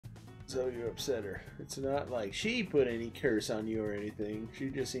So you upset her. It's not like she put any curse on you or anything. She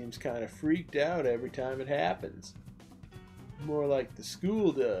just seems kind of freaked out every time it happens. More like the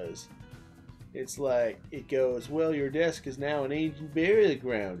school does. It's like it goes, well, your desk is now an ancient burial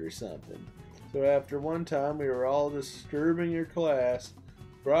ground or something. So after one time we were all disturbing your class,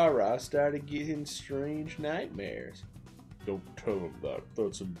 Rah-Rah started getting strange nightmares. Don't tell him that.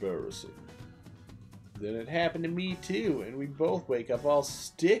 That's embarrassing. Then it happened to me too, and we both wake up all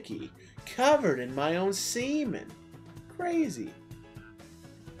sticky, covered in my own semen. Crazy.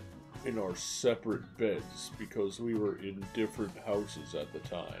 In our separate beds, because we were in different houses at the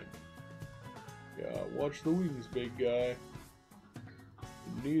time. Yeah, watch the wings, big guy.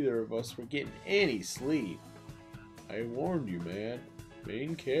 Neither of us were getting any sleep. I warned you, man.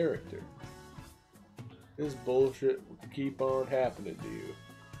 Main character. This bullshit will keep on happening to you.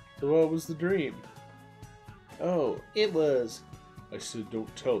 So what was the dream? Oh, it was... I said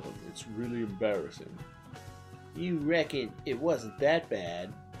don't tell them. It's really embarrassing. You reckon it wasn't that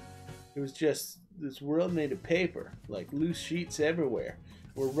bad? It was just this world made of paper, like loose sheets everywhere.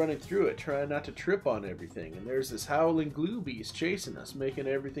 We're running through it, trying not to trip on everything, and there's this howling glue beast chasing us, making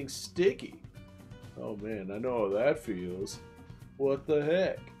everything sticky. Oh man, I know how that feels. What the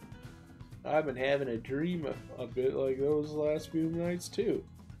heck? I've been having a dream a bit like those last few nights too.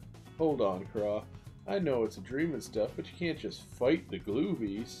 Hold on, Craw. I know it's a dream and stuff, but you can't just fight the glue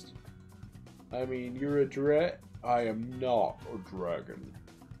beast. I mean, you're a I am not a dragon.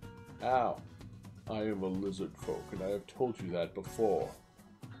 Ow. I am a lizard folk, and I have told you that before.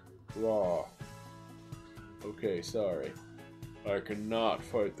 Raw. Okay, sorry. I cannot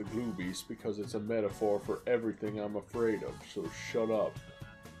fight the glue beast because it's a metaphor for everything I'm afraid of, so shut up.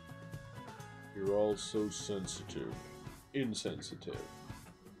 You're all so sensitive. Insensitive.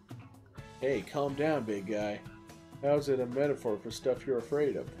 Hey, calm down, big guy. How's it a metaphor for stuff you're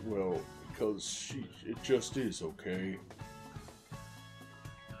afraid of? Well, because it just is, okay?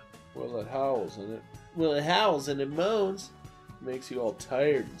 Well, it howls and it... Well, it howls and it moans. Makes you all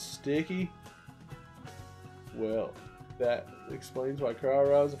tired and sticky. Well, that explains why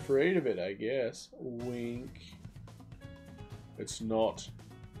Rah-Rah's afraid of it, I guess. Wink. It's not.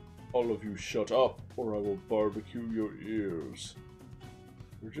 All of you shut up, or I will barbecue your ears.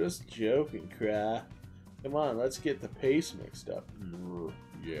 We're just joking, Cry. Come on, let's get the pace mixed up.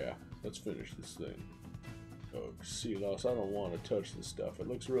 Yeah, let's finish this thing. Oh, Silas, I don't want to touch this stuff. It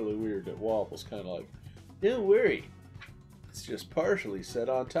looks really weird. It wobbles, kind of like... Don't worry. It's just partially set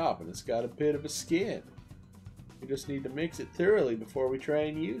on top, and it's got a bit of a skin. We just need to mix it thoroughly before we try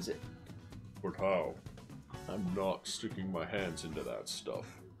and use it. But how? I'm not sticking my hands into that stuff.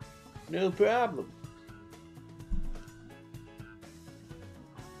 No problem.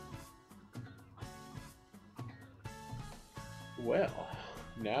 Well,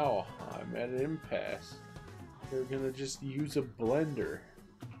 now I'm at an impasse. We're gonna just use a blender.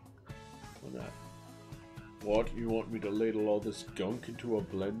 Why not? What? You want me to ladle all this gunk into a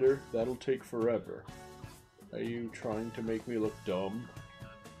blender? That'll take forever. Are you trying to make me look dumb?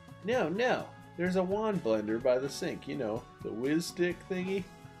 No, no. There's a wand blender by the sink, you know, the whiz stick thingy.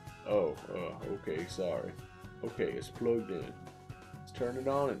 Oh, okay, sorry. Okay, it's plugged in. Let's turn it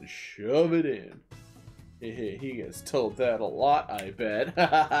on and shove it in. He gets told that a lot, I bet.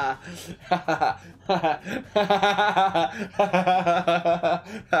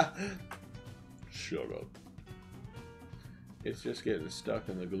 Shut up. It's just getting stuck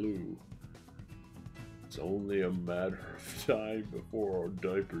in the glue. It's only a matter of time before our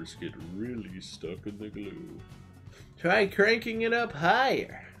diapers get really stuck in the glue. Try cranking it up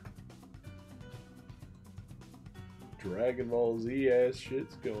higher. Dragon Ball Z ass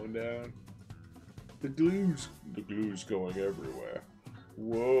shit's going down. The glue's going everywhere.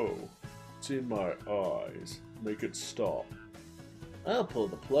 Whoa. It's in my eyes. Make it stop. I'll pull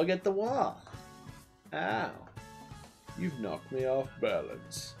the plug at the wall. Ow. You've knocked me off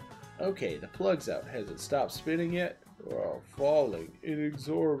balance. Okay, the plug's out. Has it stopped spinning yet? Wow, falling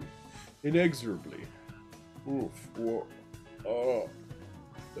inexorably. Oof, what?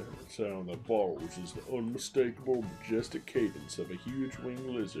 The sound that follows is the unmistakable, majestic cadence of a huge winged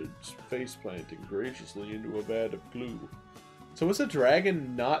lizard face planting graciously into a vat of glue. So was a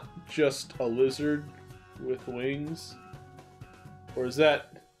dragon not just a lizard with wings? Or is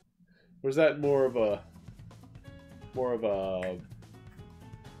that more of a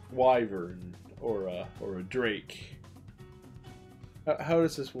wyvern or a drake? How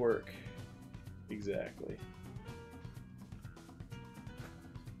does this work exactly?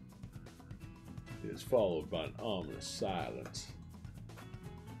 It is followed by an ominous silence.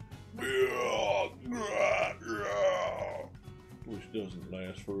 which doesn't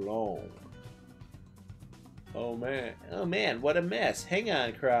last for long. Oh man, what a mess. Hang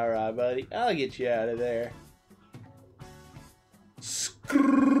on, Cry, buddy. I'll get you out of there.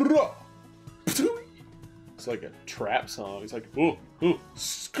 Skrrrah! It's like a trap song. It's like, oh,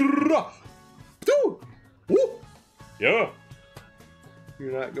 skrrrah! Woo! Yeah.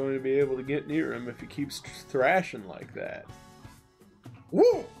 You're not going to be able to get near him if he keeps thrashing like that.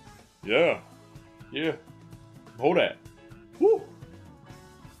 Woo! Yeah. Yeah. Hold that. Woo!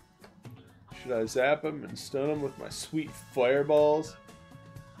 Should I zap him and stun him with my sweet fireballs?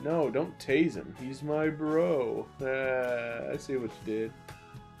 No, don't tase him. He's my bro. I see what you did.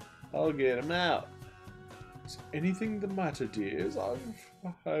 I'll get him out. Is anything the matter, dears? I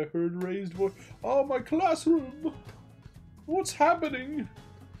heard raised voice. Oh, my classroom! What's happening?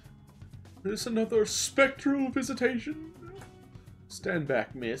 Is this another spectral visitation? Stand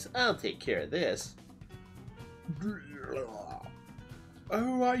back, miss. I'll take care of this.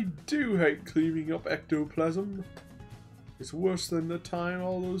 Oh, I do hate cleaning up ectoplasm. It's worse than the time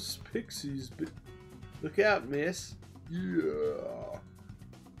all those pixies Look out, miss. Yeah.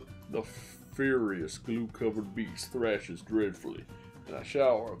 The furious glue-covered beast thrashes dreadfully, and a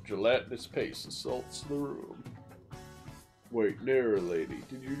shower of gelatinous paste assaults the room. Wait, narrator lady,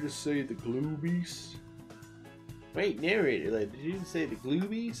 did you just say the glue beast? Wait, narrator lady, did you just say the glue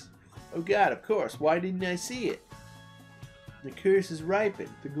beast? Oh god, of course, why didn't I see it? The curse is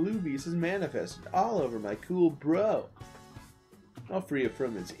ripened. The glue beast is manifested all over my cool bro. I'll free it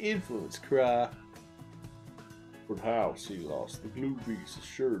from its influence, Cry. But how, Sealoss? The glue beast is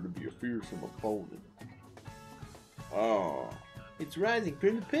sure to be a fearsome opponent. Ah. It's rising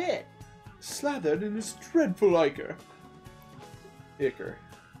from the pit, slathered in its dreadful ichor. Ichor,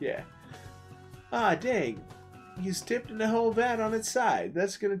 yeah. Ah, dang. He's tipped in the whole vat on its side.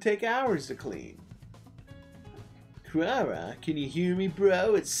 That's gonna take hours to clean. Clara, can you hear me,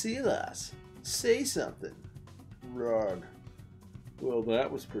 bro? It's Sealoss. Say something. Rug. Well, that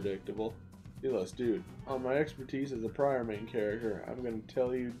was predictable. Sealoss, dude, on my expertise as a prior main character, I'm going to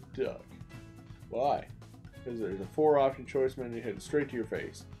tell you duck. Why? Because there's a 4-option choice menu headed straight to your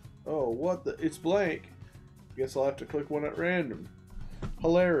face. Oh, what the? It's blank. Guess I'll have to click one at random.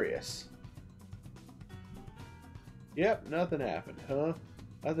 Hilarious. Yep, nothing happened, huh?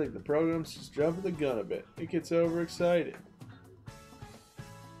 I think the program's just jumping the gun a bit. It gets overexcited.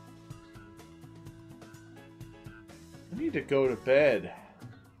 I need to go to bed.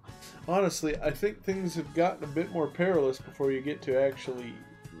 Honestly, I think things have gotten a bit more perilous before you get to actually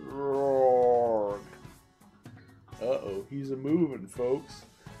roar. Uh-oh, he's a-moving, folks.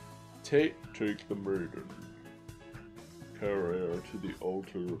 Take the maiden. Carry her to the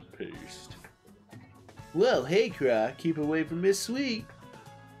altar of paste. Well, hey, Cry, keep away from Miss Sweet.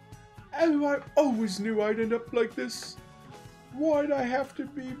 Oh, I always knew I'd end up like this. Why'd I have to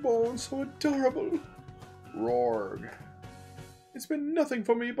be born so adorable? Roarg. It's been nothing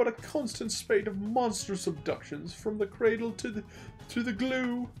for me but a constant spate of monstrous abductions from the cradle to the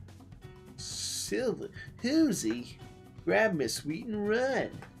glue. Silver, Hoosie, grab Miss Sweet and run.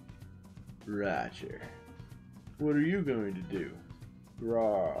 Roger. What are you going to do?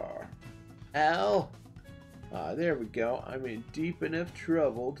 Rawr. Ow. Ah, there we go. I'm in deep enough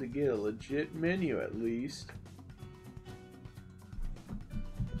trouble to get a legit menu at least.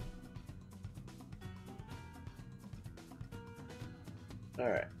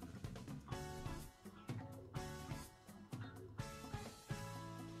 Alright.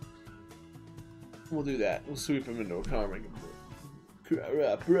 We'll do that. We'll sweep him into a calming.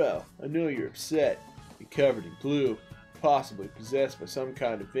 Bro, I know you're upset. You're covered in glue, possibly possessed by some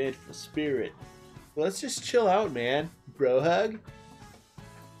kind of vengeful spirit. But let's just chill out, man. Bro hug?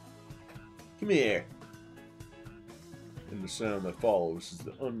 Come here. And the sound that follows is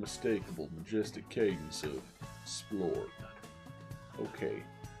the unmistakable, majestic cadence of Splorg. Okay,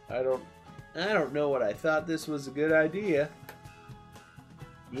 I don't know what I thought this was a good idea.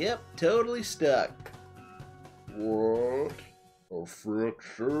 Yep, totally stuck. What? A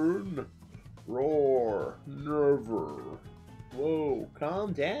friction? Roar, never. Whoa,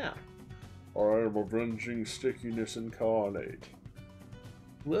 calm down. I am avenging stickiness incarnate.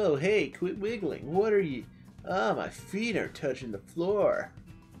 Whoa, hey, quit wiggling. What are you? Ah, my feet are touching the floor.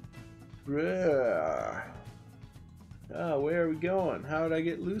 Bruh. Ah, where are we going? How did I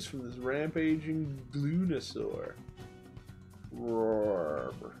get loose from this rampaging Glunosaur?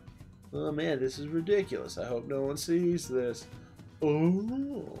 Roar. Oh man, this is ridiculous. I hope no one sees this.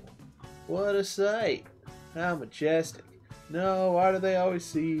 Oh, what a sight. How majestic. No, why do they always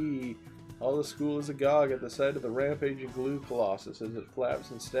see? All the school is agog at the sight of the rampaging glue colossus as it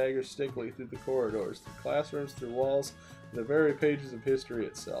flaps and staggers stickily through the corridors, through classrooms, through walls, the very pages of history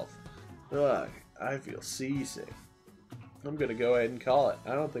itself. Ugh, I feel seasick. I'm gonna go ahead and call it.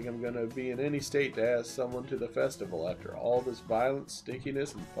 I don't think I'm gonna be in any state to ask someone to the festival after all this violence,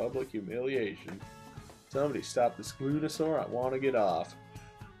 stickiness, and public humiliation. Somebody stop this Glunosaur. I want to get off.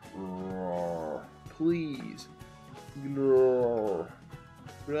 Please. Bro,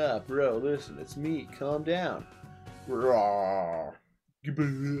 listen, it's me. Calm down. Oh,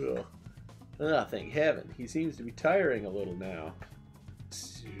 thank heaven. He seems to be tiring a little now.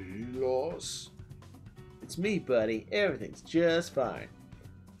 Silos. It's me, buddy. Everything's just fine.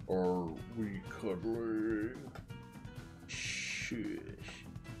 Are we cuddling? Shush.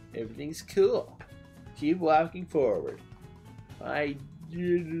 Everything's cool. Keep walking forward. I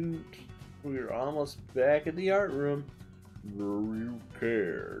didn't. We're almost back at the art room. No, you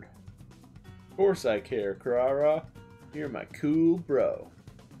cared. Of course I care, Krara. You're my cool bro.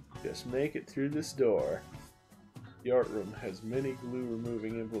 Just make it through this door. The art room has many glue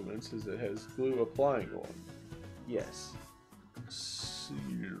removing implements as it has glue applying one. Yes. Silos.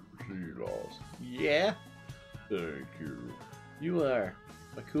 Yeah? Thank you. You are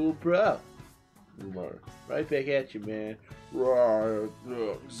my cool bro. Right back at you, man.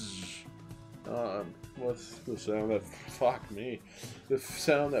 What's the sound that... Fuck me. The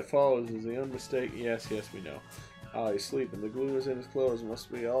sound that follows is the unmistakable... Yes, we know. Oh, he's sleeping. The glue is in his clothes.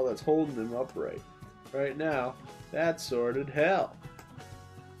 Must be all that's holding him upright. Right now, that's sordid hell.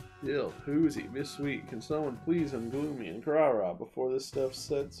 Still, who's he? Miss Sweet, can someone please unglue me and Krara before this stuff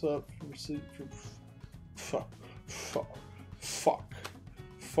sets up for... Fuck.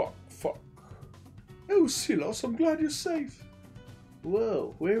 Oh, Silos, I'm glad you're safe.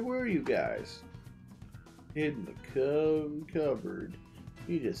 Whoa, where were you guys? Hid in the cupboard.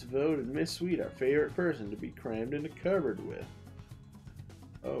 You just voted Miss Sweet our favorite person to be crammed in a cupboard with.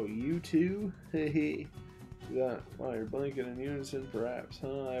 Oh, you too? Hehe. While you're blinking in unison, perhaps,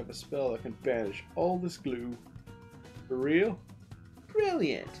 huh? I have a spell that can banish all this glue. For real?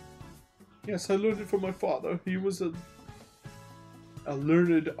 Brilliant! Yes, I learned it from my father. He was a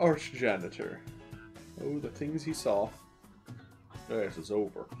learned arch janitor. Oh, the things he saw. This is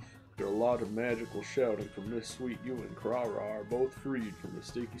over. After a lot of magical shouting from Miss Sweet, you and Krara are both freed from the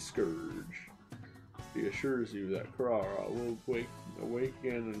sticky scourge. He assures you that Krara will awake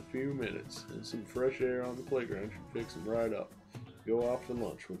again in a few minutes, and some fresh air on the playground should fix him right up. Go off to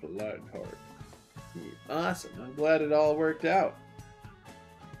lunch with a light heart. Awesome. I'm glad it all worked out.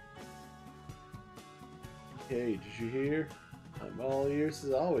 Hey, did you hear? I'm all ears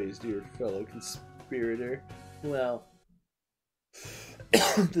as always, dear fellow conspirator. Well,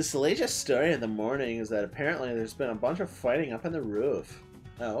 the latest story of the morning is that apparently there's been a bunch of fighting up on the roof.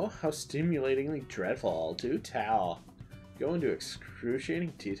 Oh, how stimulatingly dreadful. Do tell. Go into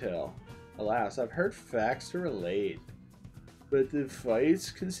excruciating detail. Alas, I've heard facts to relate. But the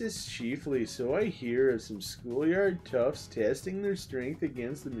fights consist chiefly, so I hear, of some schoolyard toughs testing their strength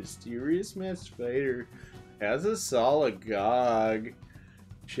against the mysterious masked fighter as a Agog.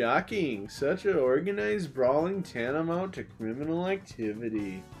 Shocking. Such an organized brawling tantamount to criminal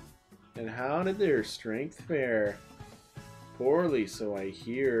activity. And how did their strength fare? Poorly, so I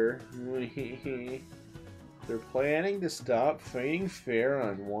hear. They're planning to stop fighting fair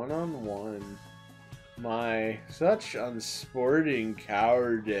on one-on-one. My, such unsporting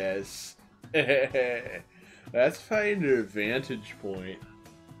cowardice. Let's find their vantage point.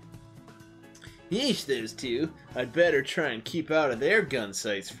 Yeesh, those two. I'd better try and keep out of their gun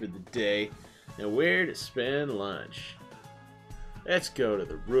sights for the day. Now where to spend lunch? Let's go to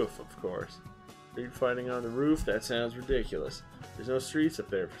the roof, of course. Street fighting on the roof? That sounds ridiculous. There's no streets up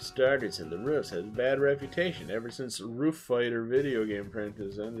there for starters, and the roofs has a bad reputation ever since the Roof Fighter video game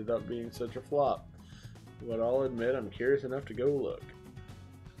franchise ended up being such a flop. But I'll admit I'm curious enough to go look.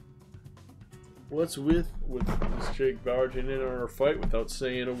 What's with this chick barging in on our fight without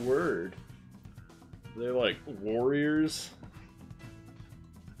saying a word? Are they like warriors?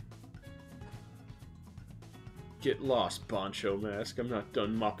 Get lost, Poncho Mask. I'm not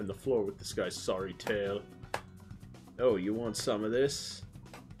done mopping the floor with this guy's sorry tail. Oh, you want some of this?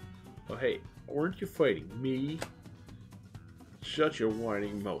 Oh, hey, weren't you fighting me? Shut your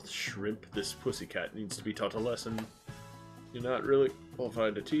whining mouth, shrimp. This pussycat needs to be taught a lesson. You're not really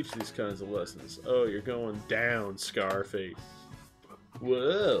qualified to teach these kinds of lessons. Oh, you're going down, Scarface.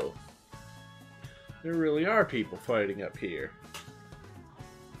 Whoa. There really are people fighting up here.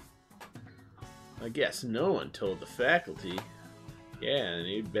 I guess no one told the faculty. Yeah, and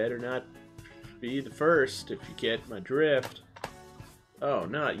you'd better not be the first if you get my drift. Oh,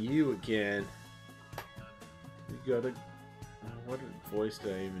 not you again. You gotta What voice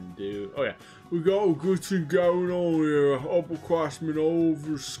did I even do? Oh yeah. We got a good thing going on here. Upperclassmen all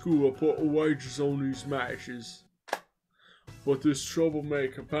over the school are putting wages on these matches. But this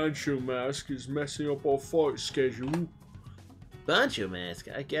troublemaker Pancho Mask is messing up our fight schedule. Pancho Mask?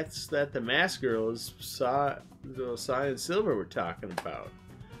 I guess that the mask girl is the Sai and Silver we're talking about.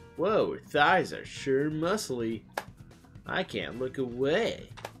 Whoa, her thighs are sure muscly. I can't look away.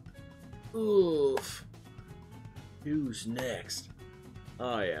 Oof. Who's next?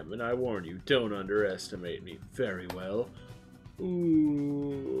 I am, and I warn you, don't underestimate me. Very well.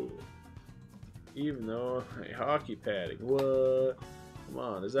 Ooh. Even though a hockey padding. What? Come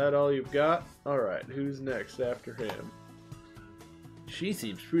on, is that all you've got? Alright, who's next after him? She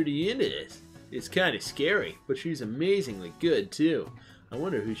seems pretty into this. It's kind of scary, but she's amazingly good too. I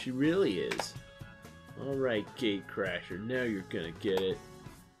wonder who she really is. Alright, Gatecrasher, now you're gonna get it.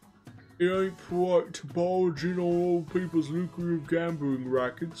 It ain't polite to barge in on old people's lucrative gambling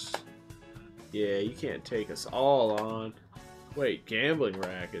rackets. Yeah, you can't take us all on. Wait, gambling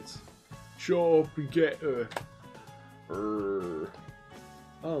rackets? Shut up and get her.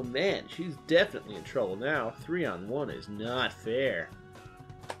 Oh man, she's definitely in trouble now. 3-on-1 is not fair.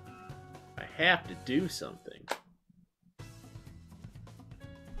 I have to do something.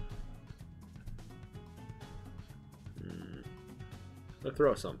 I'll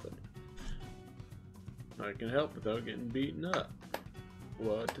throw something. I can help without getting beaten up.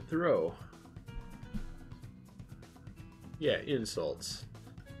 What to throw? Yeah, insults.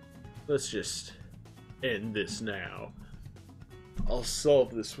 Let's just end this now. I'll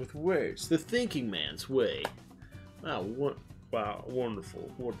solve this with words, the thinking man's way. Wow,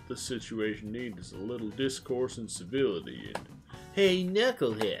 wonderful. What the situation needs is a little discourse and civility. And hey,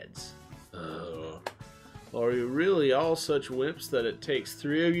 knuckleheads! Are you really all such wimps that it takes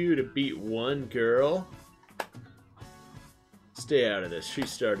 3 of you to beat 1 girl? Stay out of this. She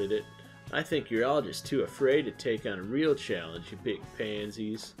started it. I think you're all just too afraid to take on a real challenge, you big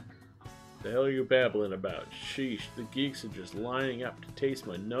pansies. The hell are you babbling about? Sheesh, the geeks are just lining up to taste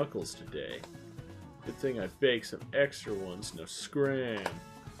my knuckles today. Good thing I baked some extra ones. Now scram.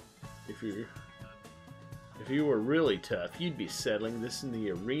 If you were really tough, you'd be settling this in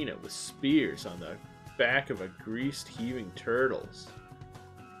the arena with spears on the back of a greased, heaving turtles.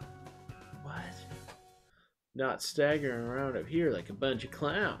 What? Not staggering around up here like a bunch of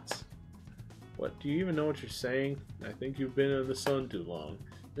clowns. What, do you even know what you're saying? I think you've been in the sun too long.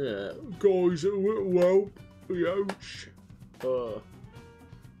 Guys, a little help. Ouch.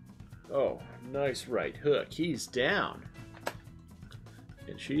 Oh, nice right hook. He's down.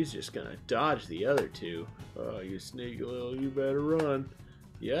 And she's just gonna dodge the other two. Oh, you sneaky little, you better run.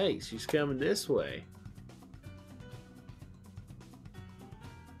 Yikes, she's coming this way.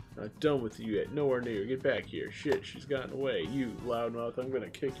 Not done with you yet. Nowhere near. Get back here. Shit, she's gotten away. You loudmouth, I'm gonna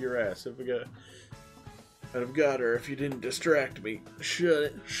kick your ass if I'd have got her if you didn't distract me. Shut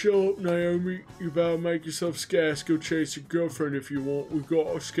it. Shut up, Naomi. You better make yourself scarce. Go chase your girlfriend if you want. We've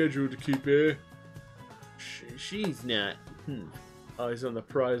got a schedule to keep here. She's not. Eyes on the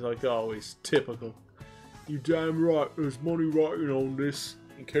prize like always. Typical. You damn right. There's money writing on this,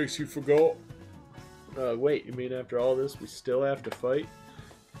 in case you forgot. Wait, you mean after all this we still have to fight?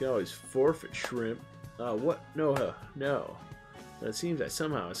 You can always forfeit, shrimp. What? No, no. It seems I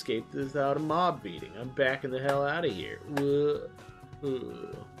somehow escaped without a mob beating. I'm backing the hell out of here.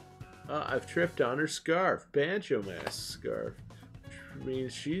 I've tripped on her scarf. Banjo Mask scarf. Which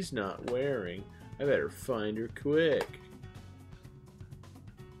means she's not wearing. I better find her quick.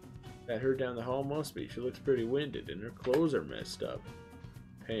 That her down the hall must be. She looks pretty winded and her clothes are messed up.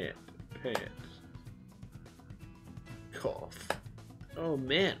 Pant. Cough. Oh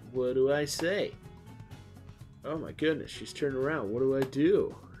man, what do I say? Oh my goodness, she's turned around. What do I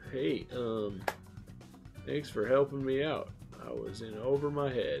do? Hey, thanks for helping me out. I was in over my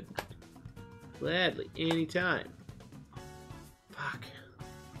head. Gladly, anytime. Fuck.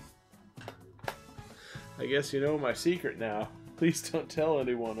 I guess you know my secret now. Please don't tell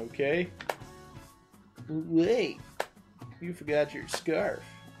anyone, okay? Wait. You forgot your scarf.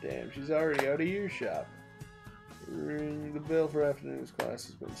 Damn, she's already out of earshot. Ring the bell for afternoon's class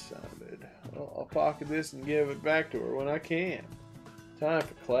has been sounded. Well, I'll pocket this and give it back to her when I can. Time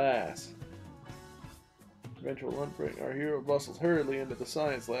for class. Eventual lunch break. Our hero bustles hurriedly into the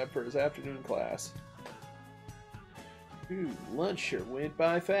science lab for his afternoon class. Ooh, lunch sure went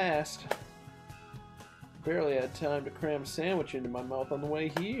by fast. Barely had time to cram a sandwich into my mouth on the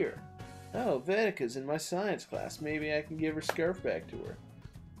way here. Oh, Vedica's in my science class. Maybe I can give her scarf back to her.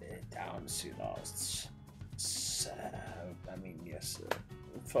 Down to lost. I mean, yes,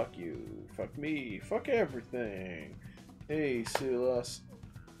 fuck you, fuck me, fuck everything. Hey, Silas.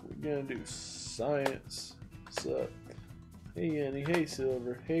 We're gonna do science. What's up? Hey, Annie. Hey,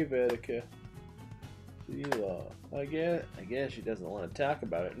 Silver. Hey, Vedika. I guess she doesn't want to talk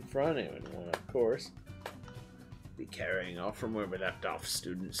about it in front of anyone, of course. Be carrying off from where we left off.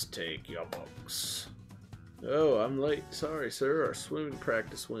 Students, take your books. Oh, I'm late. Sorry, sir. Our swimming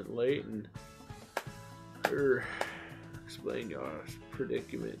practice went late, and explain your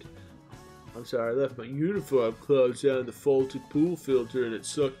predicament. I'm sorry, I left my uniform clothes down the faulty pool filter and it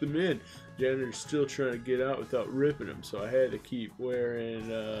sucked them in. Janitor's still trying to get out without ripping them, so I had to keep wearing,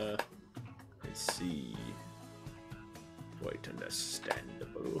 let's see. Quite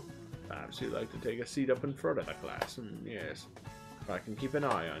understandable. Perhaps you'd like to take a seat up in front of the class, and yes, if I can keep an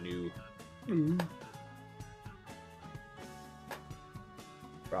eye on you.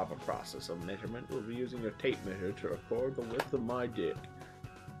 Proper process of measurement. We'll be using a tape measure to record the width of my dick.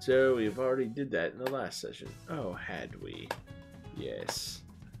 So, we've already did that in the last session. Oh, had we? Yes.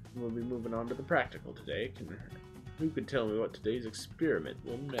 We'll be moving on to the practical today. Who could tell me what today's experiment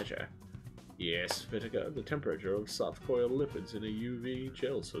will measure? Yes, Vitica, the temperature of soft coil lipids in a UV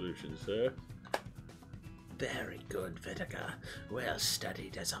gel solution, sir. Very good, Vitica. Well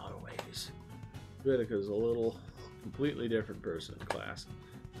studied as always. Vitica's a completely different person in class.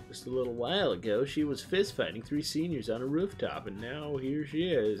 Just a little while ago, she was fist-fighting 3 seniors on a rooftop, and now here she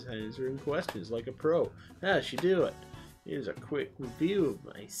is, answering questions like a pro. How'd she do it? Here's a quick review of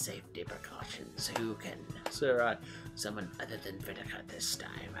my safety precautions. Who can... Sir, someone other than Vitica this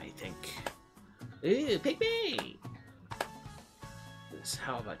time, I think. Ooh, pick me!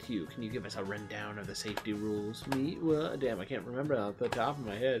 How about you? Can you give us a rundown of the safety rules? Me? Well, damn, I can't remember off the top of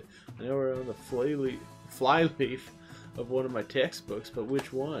my head. I know we're on the flyleaf of one of my textbooks, but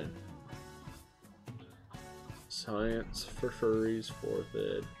which one? Science for Furries, 4th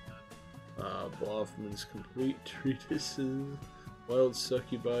ed. Bloffman's Complete Treatises. Wild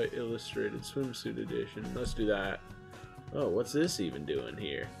Succubi Illustrated Swimsuit Edition. Let's do that. Oh, what's this even doing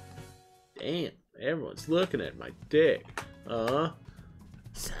here? Damn, everyone's looking at my dick.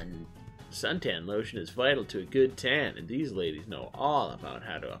 Suntan lotion is vital to a good tan, and these ladies know all about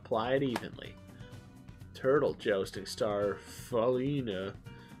how to apply it evenly. Turtle jousting star Falina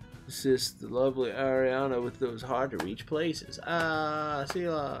assists the lovely Ariana with those hard-to-reach places.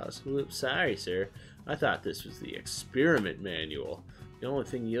 Silas. Whoops, sorry, sir. I thought this was the experiment manual. The only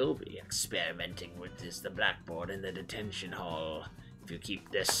thing you'll be experimenting with is the blackboard in the detention hall. If you keep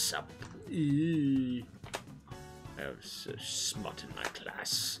this up... I was so smut in my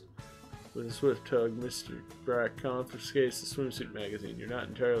class. With a swift tug, Mr. Brack confiscates the swimsuit magazine. You're not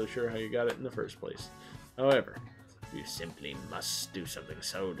entirely sure how you got it in the first place. However, you simply must do something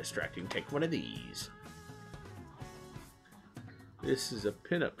so distracting. Take one of these. This is a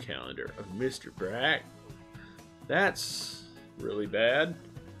pinup calendar of Mr. Brack. That's really bad.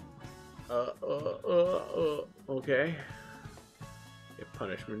 Okay. Your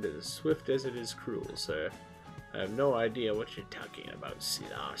punishment is as swift as it is cruel, sir. I have no idea what you're talking about,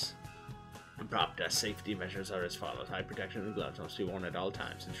 Silas. Improper safety measures are as follows. Eye protection and gloves must be worn at all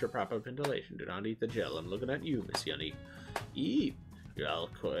times. Ensure proper ventilation. Do not eat the gel. I'm looking at you, Miss Yunny. Eat. You're all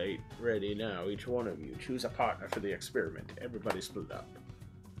quite ready now. Each one of you choose a partner for the experiment. Everybody split up.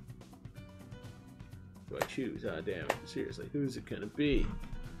 Do I choose? Ah, damn. Seriously, who's it gonna be?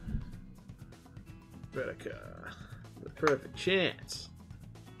 Retica. The perfect chance.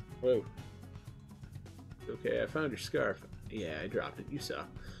 Whoa. Okay, I found your scarf. Yeah, I dropped it. You saw.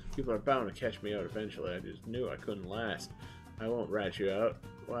 People are bound to catch me out eventually. I just knew I couldn't last. I won't rat you out.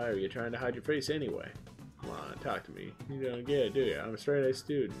 Why are you trying to hide your face anyway? Come on, talk to me. You don't get it, do you? I'm a straight-A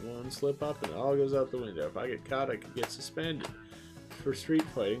student. One slip up and it all goes out the window. If I get caught, I could get suspended. For street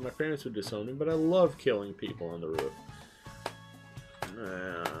fighting, my parents would disown me, but I love killing people on the roof.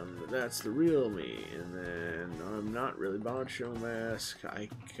 That's the real me. And then I'm not really Boncho Mask. I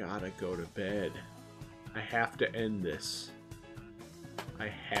gotta go to bed. I have to end this. I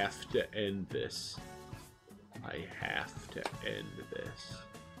have to end this. I have to end this.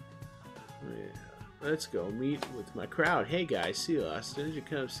 Yeah. Let's go meet with my crowd. Hey guys, Silas, didn't you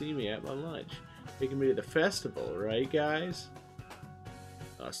come see me at my lunch? Taking me to the festival, right guys?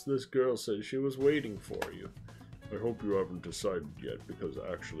 This girl said she was waiting for you. I hope you haven't decided yet, because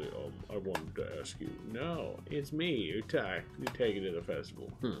actually, I wanted to ask you. No, it's me. You take it to the festival.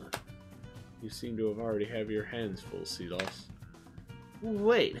 You seem to have already have your hands full, Silas.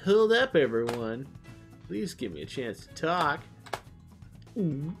 Wait, hold up, everyone. Please give me a chance to talk.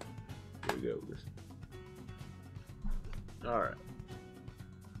 Here goes. Alright.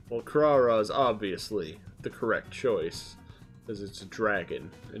 Well, Krara is obviously the correct choice, because it's a dragon,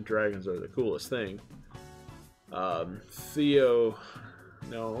 and dragons are the coolest thing. Theo,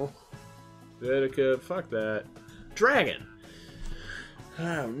 no. Vetica, fuck that. Dragon!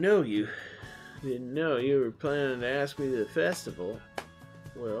 I don't know you. Didn't know you were planning to ask me to the festival.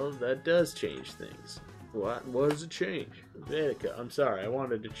 Well, that does change things. What does it change? Vetica, I'm sorry, I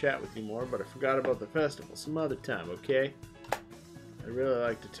wanted to chat with you more, but I forgot about the festival. Some other time, okay? I'd really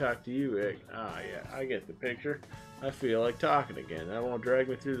like to talk to you, Rick. Ah, yeah, I get the picture. I feel like talking again. That won't drag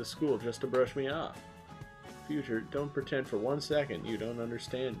me through the school just to brush me off. Future, don't pretend for 1 second you don't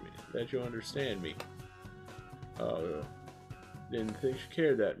understand me. That you understand me. Oh, didn't think you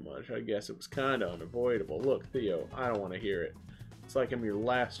cared that much. I guess it was kinda unavoidable. Look, Theo, I don't want to hear it. It's like I'm your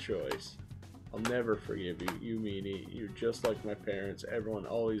last choice. I'll never forgive you. You mean it. You're just like my parents. Everyone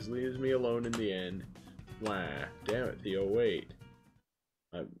always leaves me alone in the end. Wah. Damn it, Theo, wait.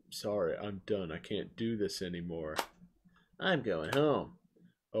 I'm sorry, I'm done. I can't do this anymore. I'm going home.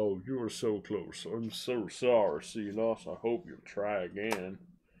 Oh, you were so close. I'm so sorry, Silas. I hope you'll try again.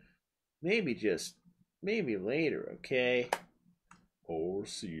 Maybe later, okay? Poor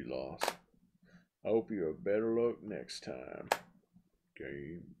Silas. I hope you have better luck next time.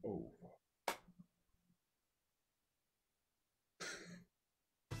 Game over.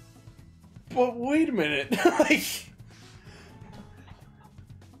 But wait a minute.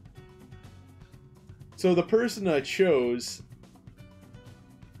 So the person I chose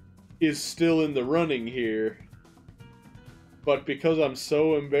is still in the running here. But because I'm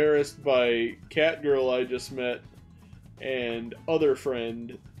so embarrassed by Catgirl I just met and other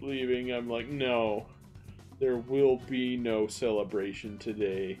friend leaving, I'm like, no. There will be no celebration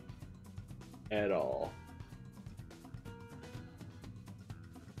today at all.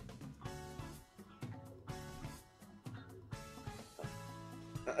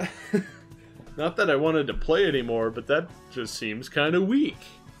 Not that I wanted to play anymore, but that just seems kind of weak.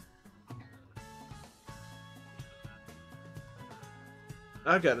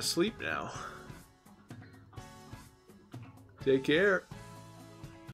 I gotta sleep now. Take care.